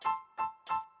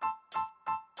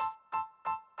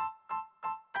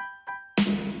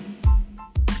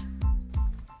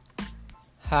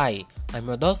Hi,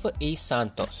 I'm Rodolfo A.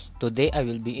 Santos. Today I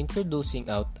will be introducing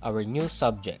out our new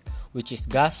subject, which is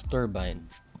gas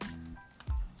turbine.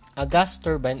 A gas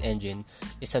turbine engine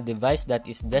is a device that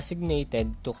is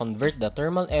designated to convert the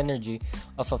thermal energy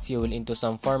of a fuel into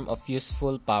some form of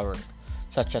useful power,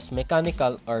 such as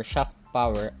mechanical or shaft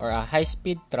power or a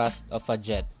high-speed thrust of a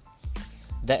jet.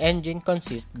 The engine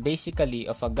consists basically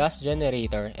of a gas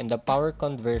generator and the power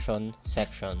conversion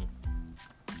section.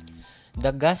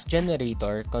 The gas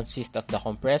generator consists of the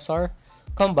compressor,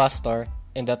 combustor,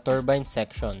 and the turbine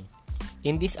section.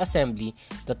 In this assembly,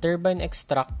 the turbine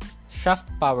extracts shaft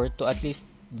power to at least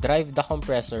drive the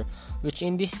compressor, which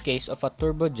in this case of a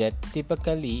turbojet,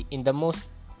 typically in the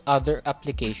most other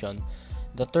application,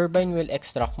 the turbine will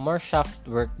extract more shaft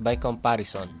work by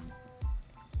comparison.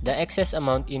 The excess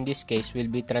amount in this case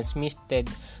will be transmitted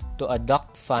to a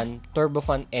duct fan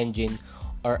turbofan engine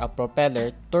or a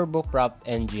propeller turboprop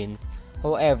engine.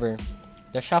 However,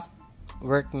 the shaft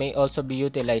work may also be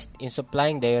utilized in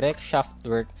supplying direct shaft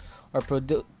work or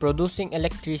producing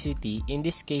electricity, in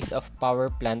this case of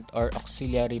power plant or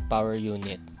auxiliary power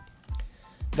unit.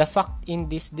 The fact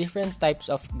in these different types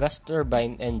of gas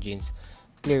turbine engines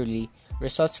clearly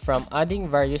results from adding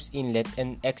various inlet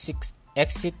and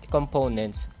exit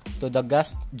components to the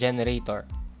gas generator.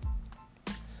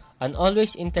 An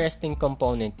always interesting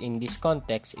component in this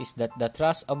context is that the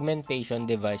thrust augmentation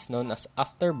device known as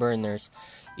afterburners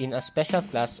in a special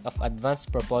class of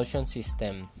advanced propulsion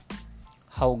system.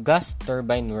 How gas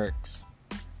turbine works.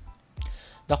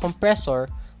 The compressor,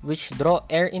 which draws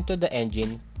air into the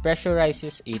engine,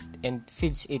 pressurizes it and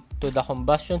feeds it to the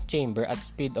combustion chamber at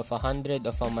speed of 100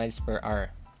 miles per hour.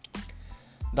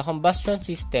 The combustion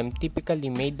system typically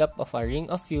made up of a ring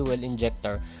of fuel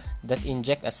injector that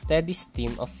inject a steady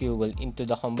stream of fuel into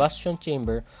the combustion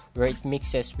chamber where it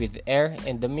mixes with air,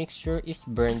 and the mixture is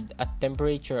burned at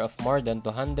temperature of more than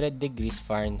 200 degrees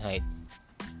Fahrenheit.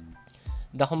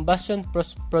 The combustion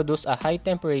produces a high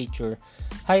temperature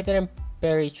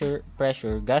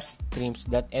pressure gas streams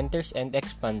that enters and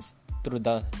expands through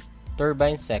the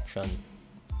turbine section.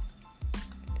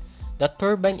 The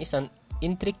turbine is an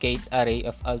intricate array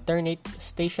of alternate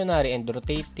stationary and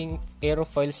rotating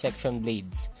aerofoil section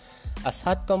blades. As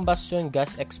hot combustion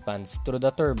gas expands through the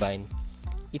turbine,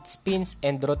 it spins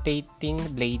and rotating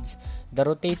blades. The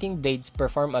rotating blades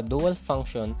perform a dual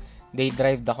function. They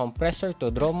drive the compressor to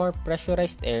draw more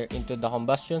pressurized air into the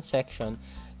combustion section,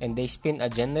 and they spin a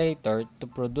generator to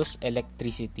produce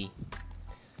electricity.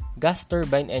 Gas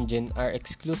turbine engines are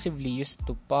exclusively used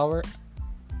to power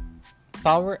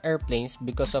airplanes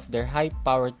because of their high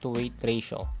power-to-weight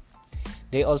ratio.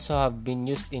 They also have been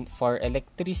used for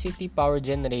electricity power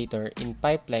generator in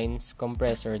pipelines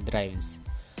compressor drives,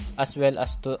 as well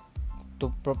as to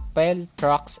propel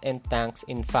trucks and tanks.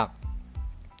 In fact,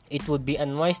 it would be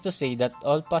unwise to say that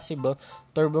all possible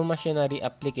turbomachinery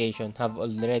applications have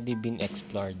already been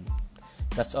explored.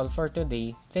 That's all for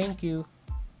today. Thank you.